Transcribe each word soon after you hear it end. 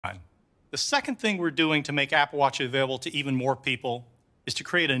The second thing we're doing to make Apple Watch available to even more people is to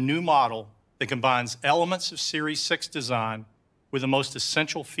create a new model that combines elements of Series 6 design with the most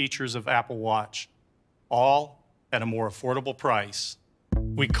essential features of Apple Watch, all at a more affordable price.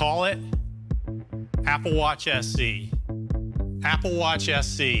 We call it Apple Watch SE. Apple Watch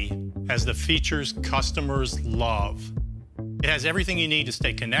SE has the features customers love. It has everything you need to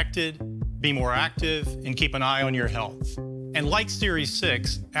stay connected, be more active, and keep an eye on your health. And like Series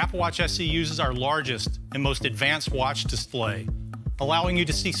 6, Apple Watch SE uses our largest and most advanced watch display, allowing you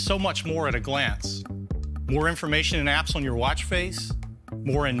to see so much more at a glance. More information and apps on your watch face,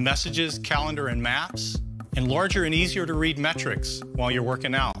 more in messages, calendar, and maps, and larger and easier to read metrics while you're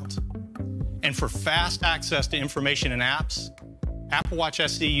working out. And for fast access to information and apps, Apple Watch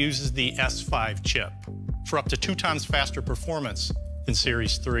SE uses the S5 chip for up to 2 times faster performance than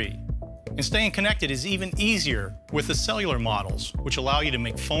Series 3. And staying connected is even easier with the cellular models, which allow you to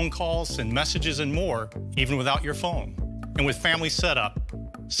make phone calls, send messages, and more, even without your phone. And with family setup,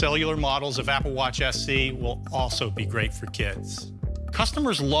 cellular models of Apple Watch SE will also be great for kids.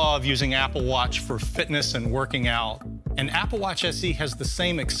 Customers love using Apple Watch for fitness and working out, and Apple Watch SE has the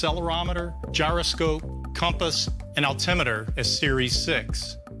same accelerometer, gyroscope, compass, and altimeter as Series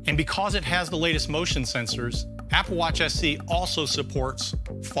 6. And because it has the latest motion sensors, Apple Watch SE also supports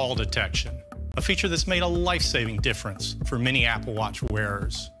fall detection, a feature that's made a life-saving difference for many Apple Watch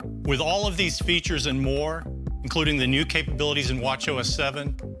wearers. With all of these features and more, including the new capabilities in watchOS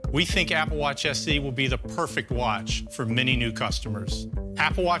 7, we think Apple Watch SE will be the perfect watch for many new customers.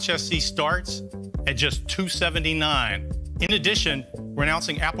 Apple Watch SE starts at just $279. In addition, we're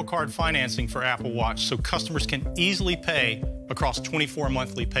announcing Apple Card financing for Apple Watch so customers can easily pay across 24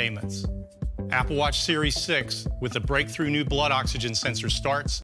 monthly payments. Apple Watch Series 6 with the breakthrough new blood oxygen sensor starts